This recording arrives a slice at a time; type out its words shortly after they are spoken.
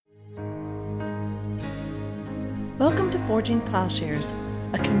Welcome to Forging Plowshares,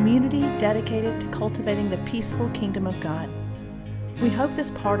 a community dedicated to cultivating the peaceful kingdom of God. We hope this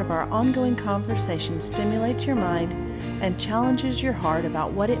part of our ongoing conversation stimulates your mind and challenges your heart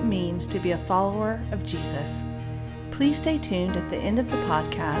about what it means to be a follower of Jesus. Please stay tuned at the end of the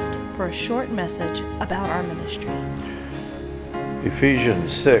podcast for a short message about our ministry.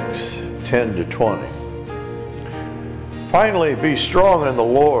 Ephesians 6:10-20. Finally, be strong in the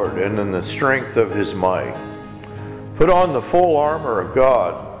Lord and in the strength of His might. Put on the full armor of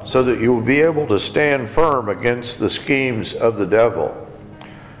God so that you will be able to stand firm against the schemes of the devil.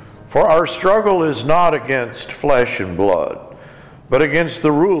 For our struggle is not against flesh and blood, but against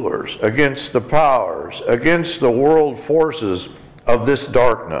the rulers, against the powers, against the world forces of this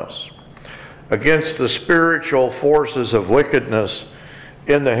darkness, against the spiritual forces of wickedness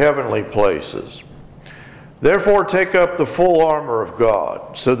in the heavenly places. Therefore, take up the full armor of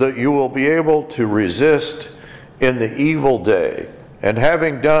God, so that you will be able to resist in the evil day, and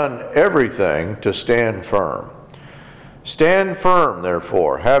having done everything, to stand firm. Stand firm,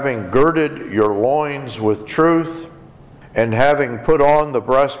 therefore, having girded your loins with truth, and having put on the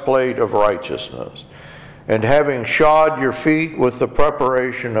breastplate of righteousness, and having shod your feet with the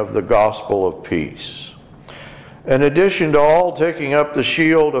preparation of the gospel of peace. In addition to all, taking up the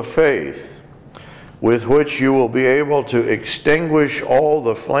shield of faith, with which you will be able to extinguish all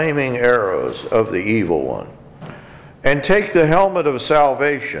the flaming arrows of the evil one. And take the helmet of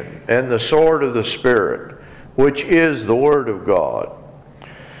salvation and the sword of the Spirit, which is the Word of God.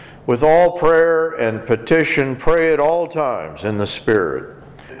 With all prayer and petition, pray at all times in the Spirit.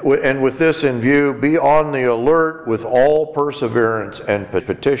 And with this in view, be on the alert with all perseverance and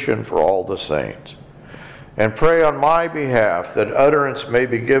petition for all the saints. And pray on my behalf that utterance may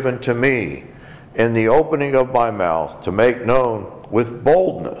be given to me in the opening of my mouth to make known with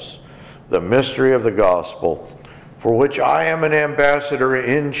boldness the mystery of the gospel, for which I am an ambassador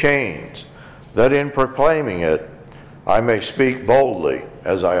in chains, that in proclaiming it I may speak boldly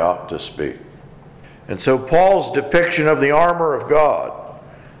as I ought to speak. And so Paul's depiction of the armor of God,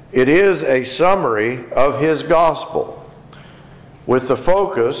 it is a summary of his gospel, with the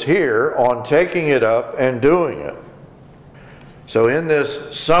focus here on taking it up and doing it. So in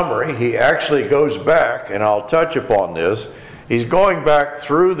this summary, he actually goes back, and I'll touch upon this. He's going back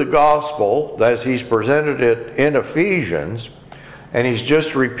through the gospel as he's presented it in Ephesians, and he's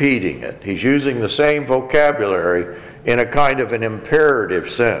just repeating it. He's using the same vocabulary in a kind of an imperative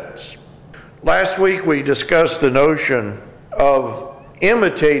sense. Last week we discussed the notion of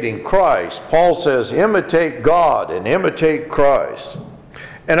imitating Christ. Paul says, imitate God and imitate Christ.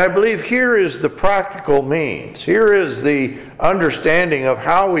 And I believe here is the practical means. Here is the understanding of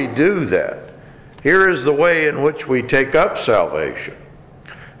how we do that. Here is the way in which we take up salvation.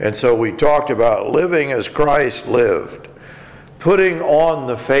 And so we talked about living as Christ lived, putting on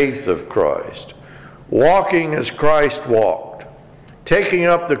the faith of Christ, walking as Christ walked, taking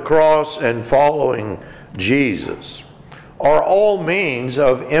up the cross and following Jesus, are all means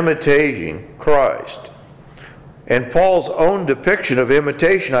of imitating Christ. And Paul's own depiction of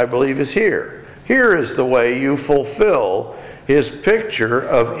imitation, I believe, is here. Here is the way you fulfill his picture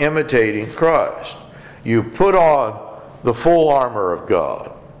of imitating Christ. You put on the full armor of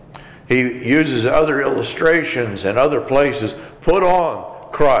God. He uses other illustrations and other places. Put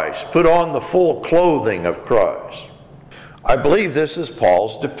on Christ. Put on the full clothing of Christ. I believe this is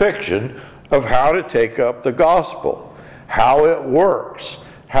Paul's depiction of how to take up the gospel, how it works,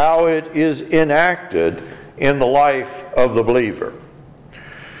 how it is enacted in the life of the believer.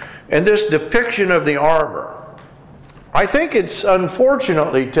 And this depiction of the armor, I think it's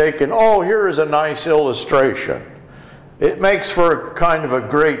unfortunately taken, here is a nice illustration. It makes for kind of a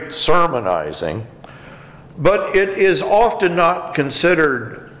great sermonizing, but it is often not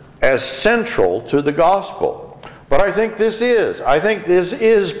considered as central to the gospel. But I think this is. I think this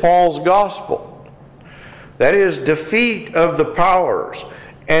is Paul's gospel. That is, defeat of the powers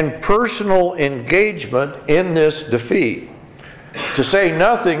and personal engagement in this defeat. To say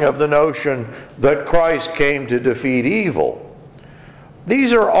nothing of the notion that Christ came to defeat evil.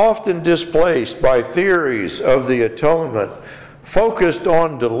 These are often displaced by theories of the atonement focused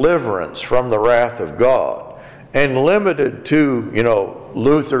on deliverance from the wrath of God and limited to,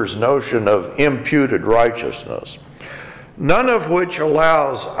 Luther's notion of imputed righteousness. None of which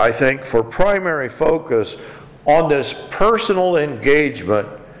allows, I think, for primary focus on this personal engagement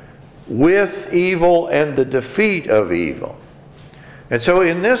with evil and the defeat of evil. And so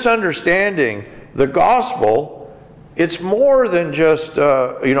in this understanding, the gospel, it's more than just,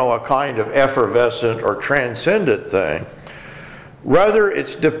 a kind of effervescent or transcendent thing. Rather,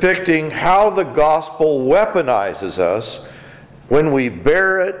 it's depicting how the gospel weaponizes us when we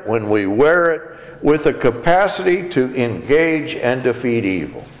bear it, when we wear it, with the capacity to engage and defeat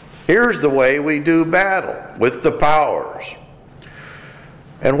evil. Here's the way we do battle, with the powers.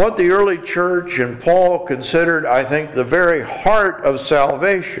 And what the early church and Paul considered, I think, the very heart of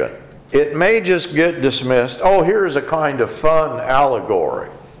salvation. It may just get dismissed, oh, here's a kind of fun allegory,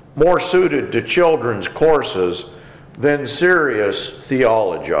 more suited to children's courses than serious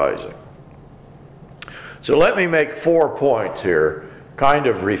theologizing. So let me make 4 points here, kind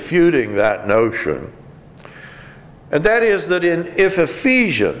of refuting that notion. And that is that if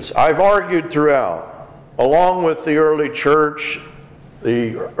Ephesians, I've argued throughout, along with the early church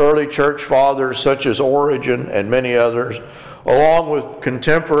fathers such as Origen and many others, along with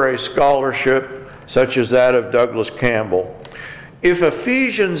contemporary scholarship such as that of Douglas Campbell, if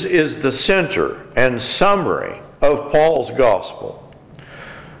Ephesians is the center and summary of Paul's gospel,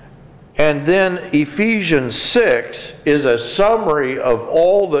 and then Ephesians 6 is a summary of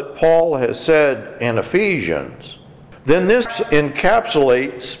all that Paul has said in Ephesians, then this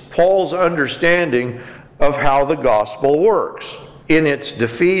encapsulates Paul's understanding of how the gospel works in its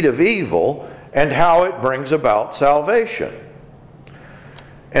defeat of evil and how it brings about salvation.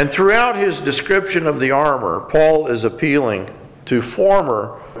 And throughout his description of the armor, Paul is appealing to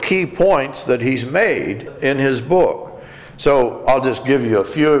former key points that he's made in his book. So I'll just give you a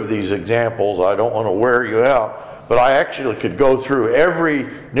few of these examples. I don't want to wear you out, but I actually could go through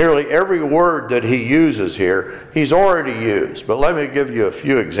nearly every word that he uses here. He's already used, but let me give you a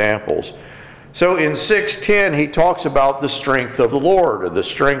few examples. So in 6:10, he talks about the strength of the Lord, or the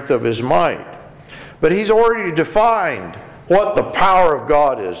strength of his might. But he's already defined what the power of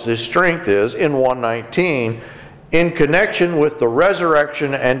God is, his strength is, in 1:19, in connection with the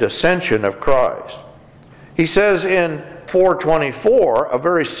resurrection and ascension of Christ. He says in 4:24, a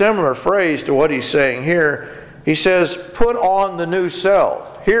very similar phrase to what he's saying here. He says, put on the new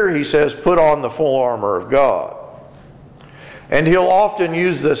self. Here he says, put on the full armor of God. And he'll often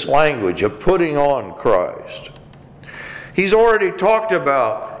use this language of putting on Christ. He's already talked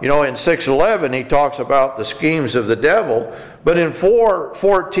about, in 6:11 he talks about the schemes of the devil, but in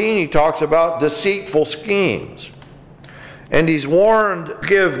 4:14 he talks about deceitful schemes. And he's warned,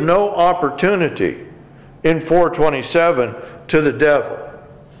 give no opportunity in 4:27 to the devil.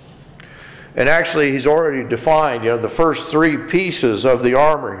 And actually he's already defined, the first 3 pieces of the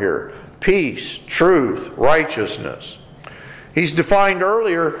armor here: peace, truth, righteousness. He's defined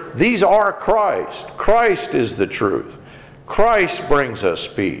earlier, these are Christ. Christ is the truth. Christ brings us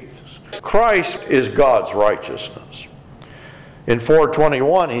peace. Christ is God's righteousness. In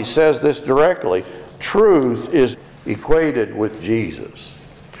 4:21 he says this directly, truth is equated with Jesus.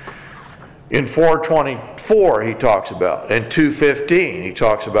 In 4:24 he talks about, and 2:15 he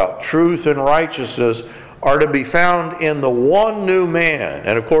talks about truth and righteousness are to be found in the one new man.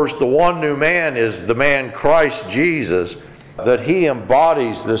 And of course the one new man is the man Christ Jesus, that he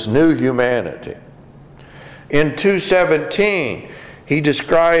embodies this new humanity. In 2:17 he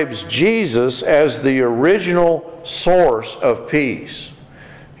describes Jesus as the original source of peace.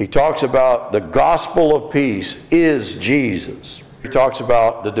 He talks about the gospel of peace is Jesus. He talks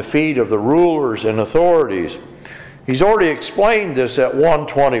about the defeat of the rulers and authorities. He's already explained this at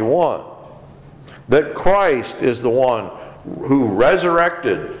 1:21, that Christ is the one who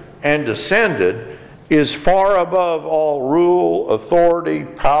resurrected and ascended, is far above all rule, authority,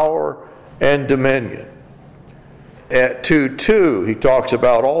 power, and dominion. At 2:2 he talks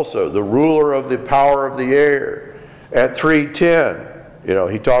about also the ruler of the power of the air. At 3:10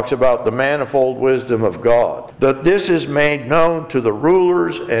 he talks about the manifold wisdom of God, that this is made known to the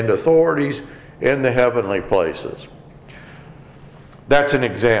rulers and authorities in the heavenly places. That's an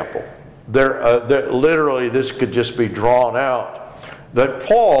example. Literally, this could just be drawn out, that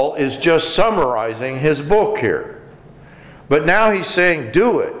Paul is just summarizing his book here. But now he's saying,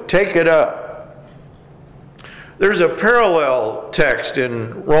 do it, take it up. There's a parallel text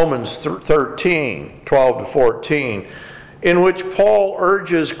in Romans 13, 12 to 14, in which Paul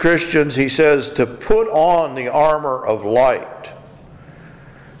urges Christians, he says, to put on the armor of light.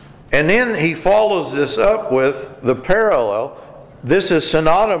 And then he follows this up with the parallel. This is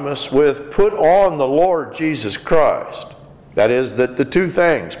synonymous with put on the Lord Jesus Christ. That is, that the two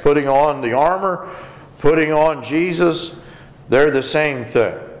things, putting on the armor, putting on Jesus, they're the same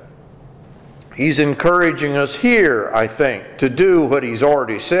thing. He's encouraging us here, I think, to do what he's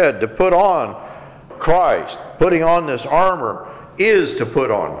already said, to put on Christ. Putting on this armor is to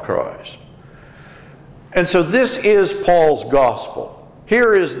put on Christ. And so this is Paul's gospel.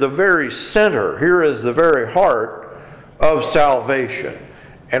 Here is the very center, here is the very heart of salvation.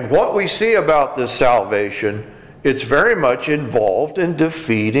 And what we see about this salvation, it's very much involved in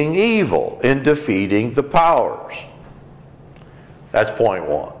defeating evil, in defeating the powers. That's point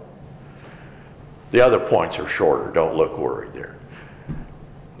one. The other points are shorter. Don't look worried there.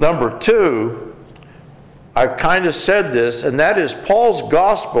 Number two, I've kind of said this, and that is Paul's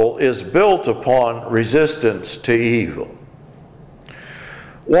gospel is built upon resistance to evil.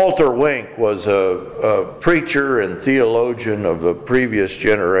 Walter Wink was a preacher and theologian of a previous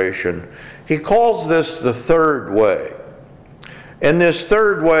generation. He calls this the third way. And this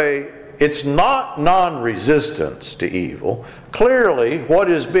third way, it's not non-resistance to evil. Clearly, what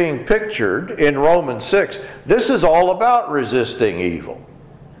is being pictured in Romans 6, this is all about resisting evil.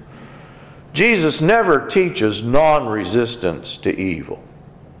 Jesus never teaches non-resistance to evil.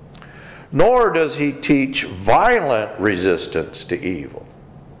 Nor does he teach violent resistance to evil.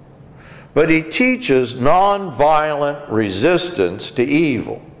 But he teaches non-violent resistance to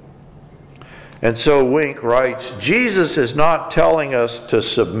evil. And so Wink writes, Jesus is not telling us to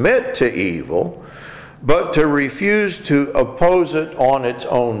submit to evil, but to refuse to oppose it on its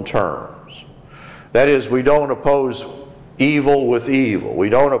own terms. That is, we don't oppose evil with evil. We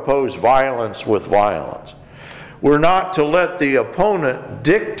don't oppose violence with violence. We're not to let the opponent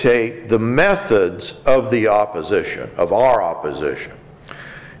dictate the methods of the opposition, of our opposition.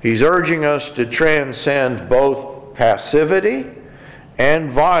 He's urging us to transcend both passivity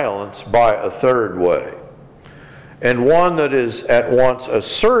and violence by a third way. And one that is at once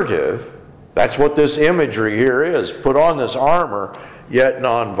assertive, that's what this imagery here is. Put on this armor, yet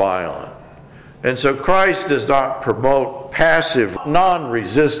nonviolent. And so Christ does not promote passive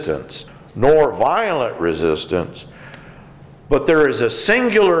non-resistance, nor violent resistance, but there is a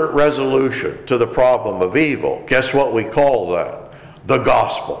singular resolution to the problem of evil. Guess what we call that? The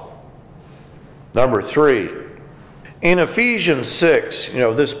gospel. Number three, in Ephesians 6,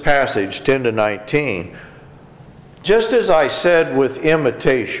 this passage 10 to 19, just as I said with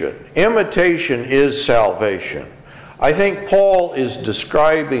imitation is salvation. I think Paul is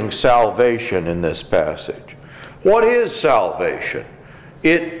describing salvation in this passage. What is salvation?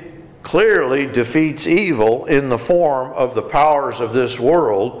 It clearly defeats evil in the form of the powers of this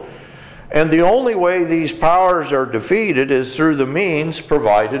world, and the only way these powers are defeated is through the means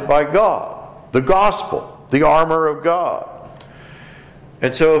provided by God, the gospel, the armor of God.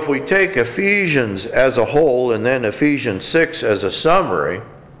 And so if we take Ephesians as a whole and then Ephesians 6 as a summary,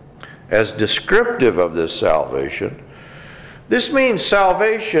 as descriptive of this salvation, this means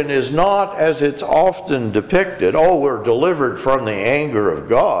salvation is not as it's often depicted, we're delivered from the anger of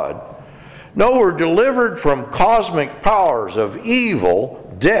God. No, we're delivered from cosmic powers of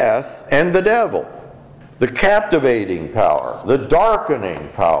evil, death, and the devil. The captivating power, the darkening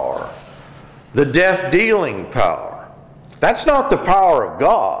power, the death-dealing power. That's not the power of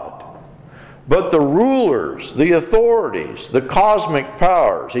God, but the rulers, the authorities, the cosmic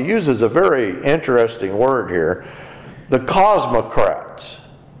powers. He uses a very interesting word here. The cosmocrats,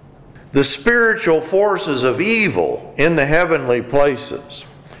 the spiritual forces of evil in the heavenly places.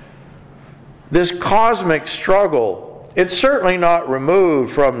 This cosmic struggle, it's certainly not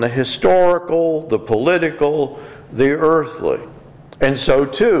removed from the historical, the political, the earthly. And so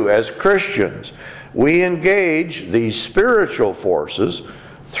too, as Christians, we engage these spiritual forces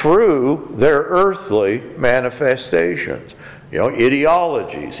through their earthly manifestations.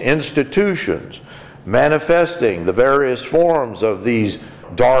 Ideologies, institutions, manifesting the various forms of these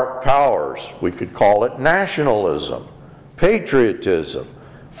dark powers. We could call it nationalism, patriotism,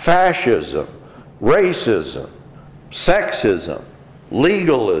 fascism, racism, sexism,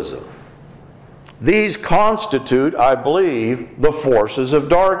 legalism. These constitute, I believe, the forces of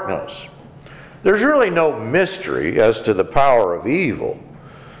darkness. There's really no mystery as to the power of evil.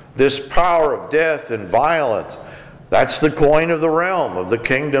 This power of death and violence, that's the coin of the realm of the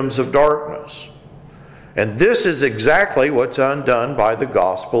kingdoms of darkness. And this is exactly what's undone by the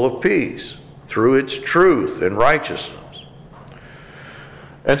gospel of peace, through its truth and righteousness.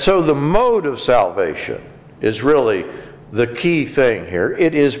 And so the mode of salvation is really the key thing here.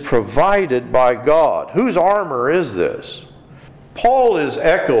 It is provided by God. Whose armor is this? Paul is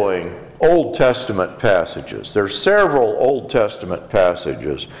echoing Old Testament passages. There's several Old Testament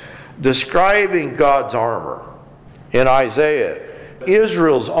passages describing God's armor. In Isaiah,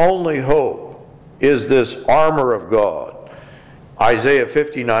 Israel's only hope is this armor of God. Isaiah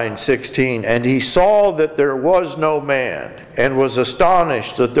 59:16, and he saw that there was no man, and was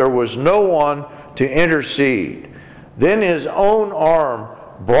astonished that there was no one to intercede. Then his own arm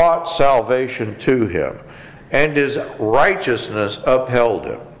brought salvation to him, and his righteousness upheld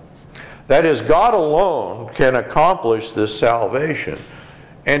him. That is, God alone can accomplish this salvation,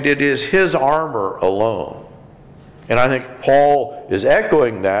 and it is his armor alone. And I think Paul is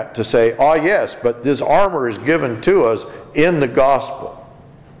echoing that to say, yes, but this armor is given to us in the gospel.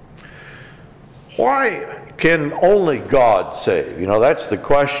 Why can only God save? That's the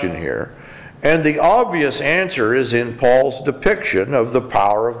question here. And the obvious answer is in Paul's depiction of the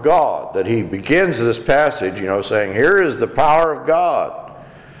power of God, that he begins this passage, saying, here is the power of God.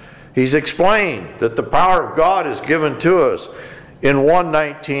 He's explained that the power of God is given to us in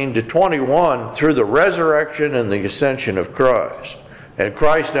 1:19 to 21 through the resurrection and the ascension of Christ. And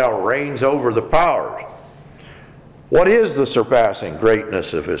Christ now reigns over the powers. What is the surpassing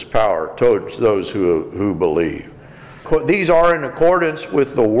greatness of his power towards those who believe? These are in accordance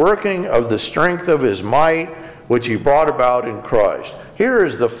with the working of the strength of his might, which he brought about in Christ. Here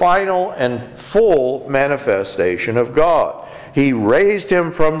is the final and full manifestation of God. He raised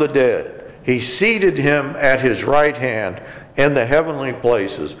him from the dead. He seated him at his right hand in the heavenly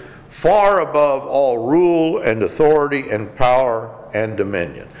places, far above all rule and authority and power and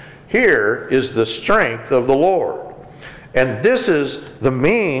dominion. Here is the strength of the Lord. And this is the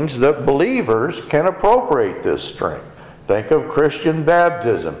means that believers can appropriate this strength. Think of Christian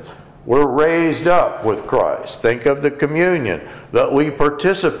baptism. We're raised up with Christ. Think of the communion, that we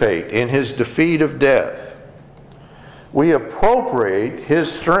participate in his defeat of death. We appropriate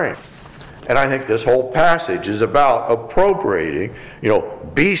his strength. And I think this whole passage is about appropriating,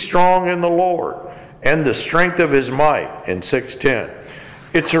 be strong in the Lord and the strength of his might in 6:10.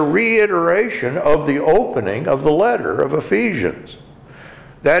 It's a reiteration of the opening of the letter of Ephesians.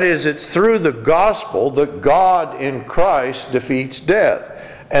 That is, it's through the gospel that God in Christ defeats death.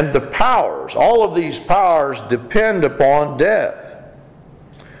 And the powers, all of these powers depend upon death.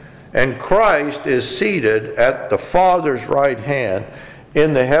 And Christ is seated at the Father's right hand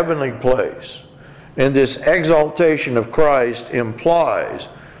in the heavenly place. And this exaltation of Christ implies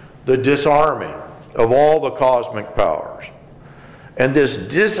the disarming of all the cosmic powers. And this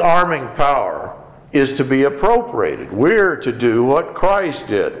disarming power is to be appropriated. We're to do what Christ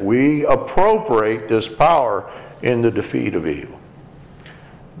did. We appropriate this power in the defeat of evil.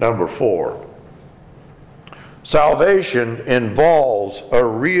 Number 4. Salvation involves a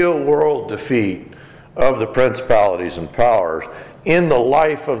real-world defeat of the principalities and powers in the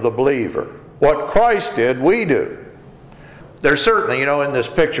life of the believer. What Christ did, we do. There's certainly, in this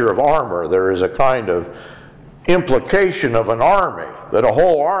picture of armor, there is a kind of implication of an army, that a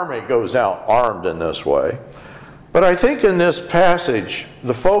whole army goes out armed in this way. But I think in this passage,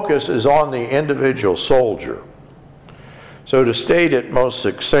 the focus is on the individual soldier. So to state it most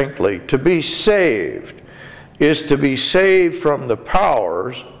succinctly, to be saved is to be saved from the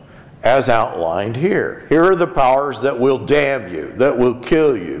powers as outlined here. Here are the powers that will damn you, that will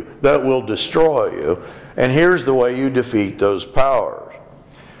kill you, that will destroy you. And here's the way you defeat those powers.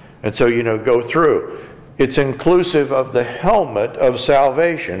 And so, go through. It's inclusive of the helmet of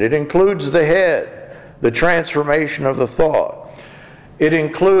salvation. It includes the head, the transformation of the thought. It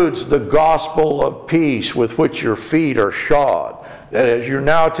includes the gospel of peace with which your feet are shod. That is, you're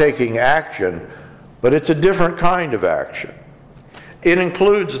now taking action, but it's a different kind of action. It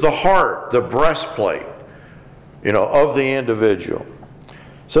includes the heart, the breastplate, of the individual.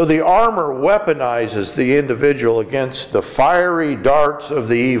 So the armor weaponizes the individual against the fiery darts of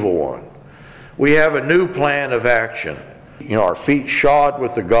the evil one. We have a new plan of action. Our feet shod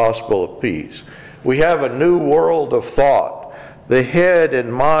with the gospel of peace. We have a new world of thought. The head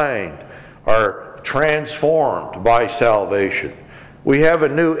and mind are transformed by salvation. We have a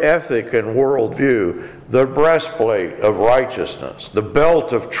new ethic and worldview, the breastplate of righteousness, the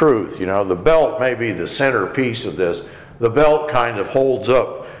belt of truth. The belt may be the centerpiece of this. The belt kind of holds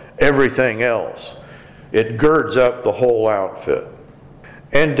up everything else. It girds up the whole outfit.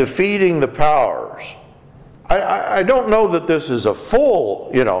 And defeating the powers. I don't know that this is a full,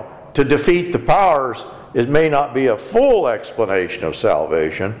 to defeat the powers, it may not be a full explanation of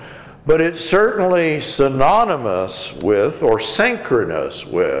salvation, but it's certainly synonymous with or synchronous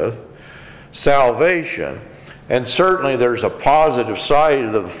with salvation. And certainly there's a positive side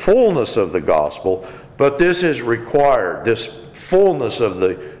of the fullness of the gospel, but this is required. This fullness of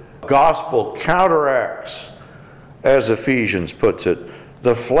the gospel counteracts, as Ephesians puts it,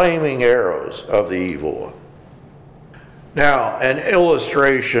 the flaming arrows of the evil one. Now, an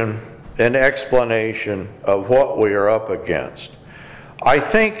illustration, an explanation of what we are up against, I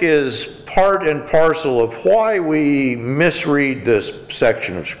think is part and parcel of why we misread this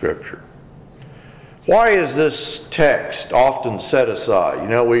section of Scripture. Why is this text often set aside?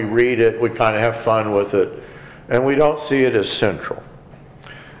 We read it, we kind of have fun with it, and we don't see it as central.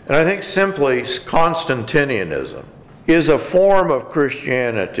 And I think simply Constantinianism is a form of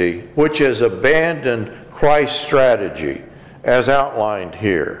Christianity which has abandoned Christ's strategy as outlined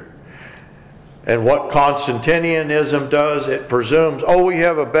here. And what Constantinianism does, it presumes, we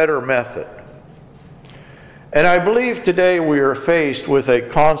have a better method. And I believe today we are faced with a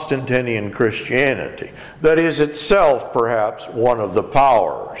Constantinian Christianity that is itself perhaps one of the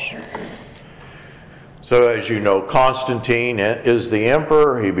powers. So as you know, Constantine is the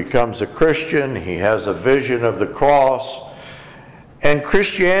emperor. He becomes a Christian. He has a vision of the cross. And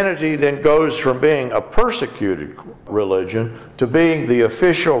Christianity then goes from being a persecuted religion to being the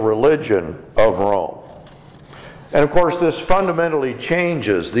official religion of Rome. And of course, this fundamentally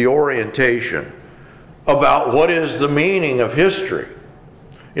changes the orientation about what is the meaning of history.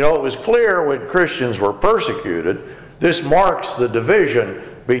 You know, it was clear when Christians were persecuted, this marks the division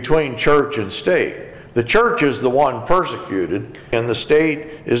between church and state. The church is the one persecuted, and the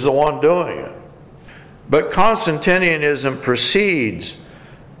state is the one doing it. But Constantinianism proceeds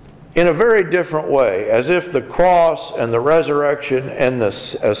in a very different way, as if the cross and the resurrection and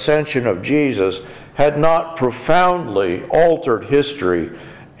the ascension of Jesus had not profoundly altered history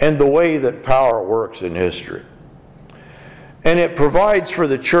and the way that power works in history. And it provides for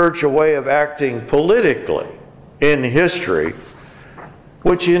the church a way of acting politically in history,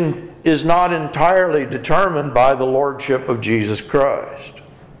 which is not entirely determined by the lordship of Jesus Christ.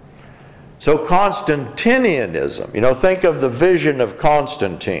 So Constantinianism, think of the vision of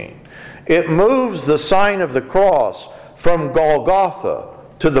Constantine. It moves the sign of the cross from Golgotha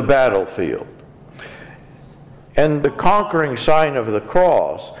to the battlefield. And the conquering sign of the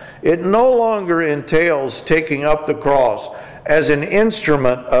cross, it no longer entails taking up the cross as an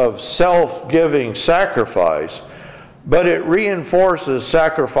instrument of self-giving sacrifice, but it reinforces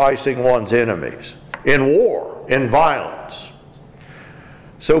sacrificing one's enemies in war, in violence.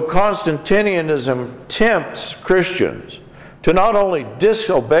 So Constantinianism tempts Christians to not only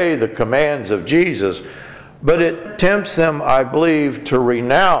disobey the commands of Jesus, but it tempts them, I believe, to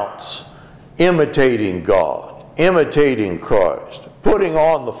renounce imitating God, imitating Christ, putting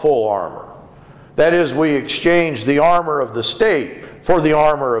on the full armor. That is, we exchange the armor of the state for the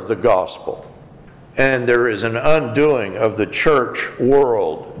armor of the gospel. And there is an undoing of the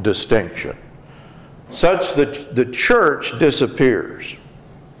church-world distinction, such that the church disappears.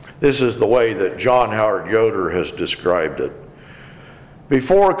 This is the way that John Howard Yoder has described it.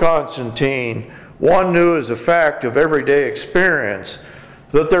 Before Constantine, one knew as a fact of everyday experience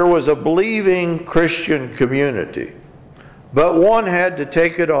that there was a believing Christian community, but one had to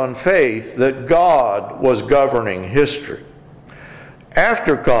take it on faith that God was governing history.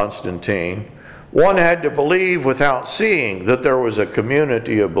 After Constantine, one had to believe without seeing that there was a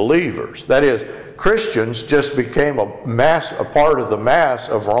community of believers. That is, Christians just became a part of the mass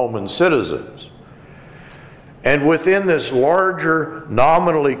of Roman citizens. And within this larger,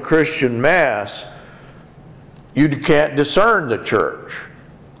 nominally Christian mass, you can't discern the church.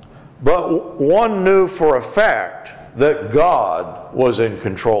 But one knew for a fact that God was in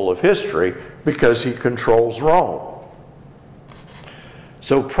control of history because he controls Rome.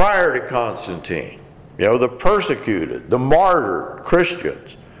 So prior to Constantine, the persecuted, the martyred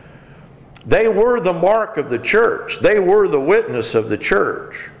Christians, they were the mark of the church. They were the witness of the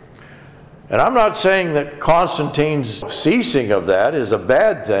church. And I'm not saying that Constantine's ceasing of that is a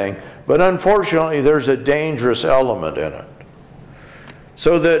bad thing, but unfortunately there's a dangerous element in it.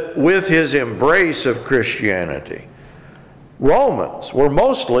 So that with his embrace of Christianity, Romans were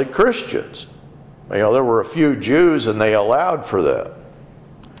mostly Christians. There were a few Jews and they allowed for that.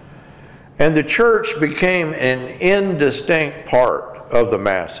 And the church became an indistinct part of the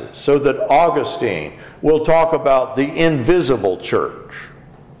masses, so that Augustine will talk about the invisible church.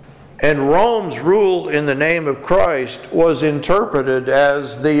 And Rome's rule in the name of Christ was interpreted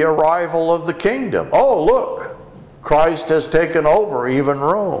as the arrival of the kingdom. Oh, look, Christ has taken over even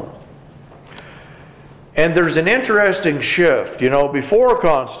Rome. And there's an interesting shift. Before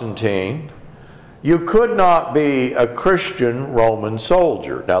Constantine, you could not be a Christian Roman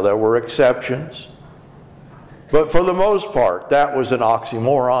soldier. Now, there were exceptions, but for the most part, that was an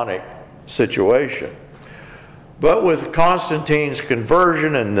oxymoronic situation. But with Constantine's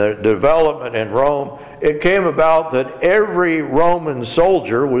conversion and the development in Rome, it came about that every Roman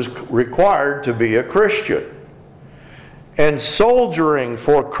soldier was required to be a Christian. And soldiering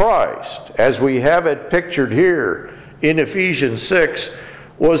for Christ, as we have it pictured here in Ephesians 6,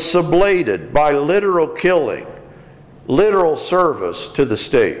 was sublated by literal killing, literal service to the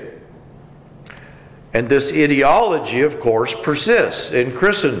state. And this ideology, of course, persists in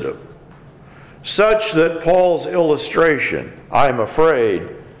Christendom, such that Paul's illustration, I'm afraid,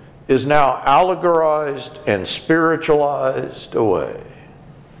 is now allegorized and spiritualized away.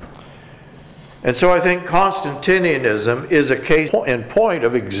 And so I think Constantinianism is a case in point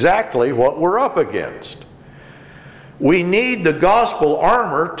of exactly what we're up against. We need the gospel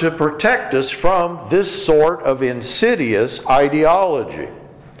armor to protect us from this sort of insidious ideology.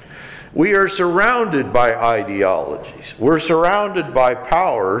 We are surrounded by ideologies. We're surrounded by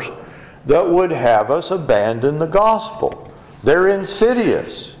powers that would have us abandon the gospel. They're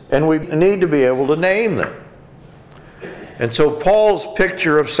insidious, and we need to be able to name them. And so Paul's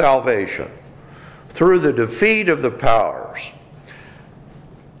picture of salvation through the defeat of the powers,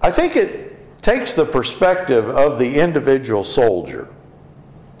 I think it takes the perspective of the individual soldier.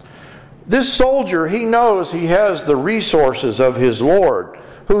 This soldier, he knows he has the resources of his Lord,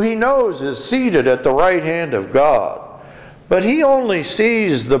 who he knows is seated at the right hand of God. But he only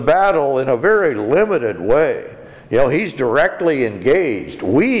sees the battle in a very limited way. You know, he's directly engaged.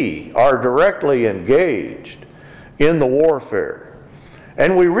 We are directly engaged in the warfare.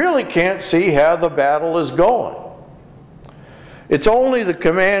 And we really can't see how the battle is going. It's only the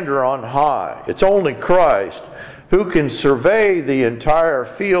commander on high, it's only Christ, who can survey the entire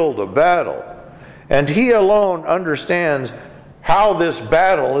field of battle. And he alone understands how this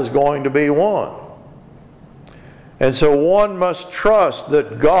battle is going to be won. And so one must trust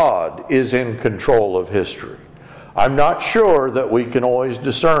that God is in control of history. I'm not sure that we can always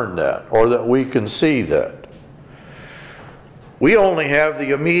discern that or that we can see that. We only have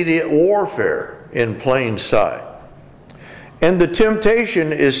the immediate warfare in plain sight. And the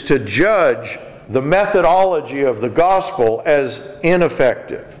temptation is to judge the methodology of the gospel as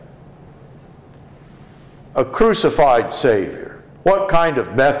ineffective. A crucified Savior. What kind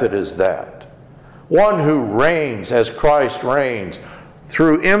of method is that? One who reigns as Christ reigns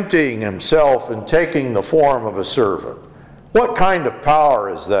through emptying himself and taking the form of a servant. What kind of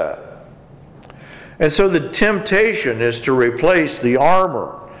power is that? And so the temptation is to replace the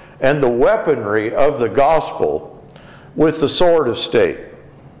armor and the weaponry of the gospel with the sword of state.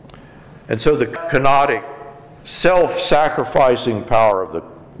 And so the kenotic, self-sacrificing power of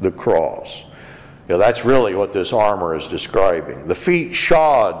the cross. You know, that's really what this armor is describing. The feet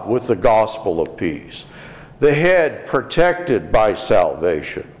shod with the gospel of peace. The head protected by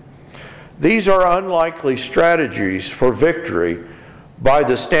salvation. These are unlikely strategies for victory by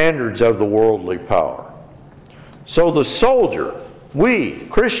the standards of the worldly power. So the soldier, we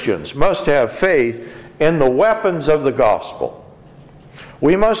Christians, must have faith in the weapons of the gospel.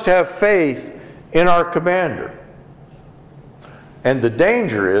 We must have faith in our commander. And the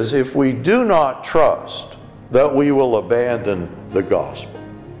danger is if we do not trust that we will abandon the gospel.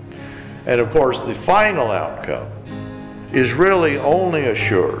 And of course, the final outcome is really only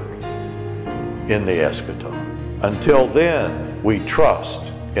assured in the eschaton. Until then, we trust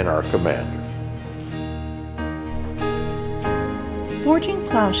in our commander. Forging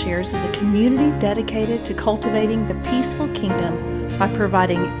Plowshares is a community dedicated to cultivating the peaceful kingdom by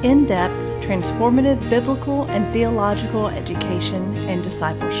providing in-depth, transformative biblical and theological education and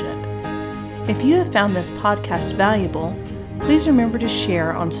discipleship. If you have found this podcast valuable, please remember to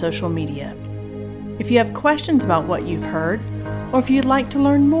share on social media. If you have questions about what you've heard, or if you'd like to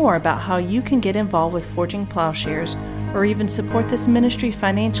learn more about how you can get involved with Forging Plowshares or even support this ministry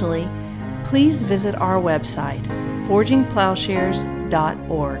financially, please visit our website,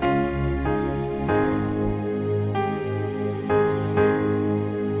 forgingplowshares.org.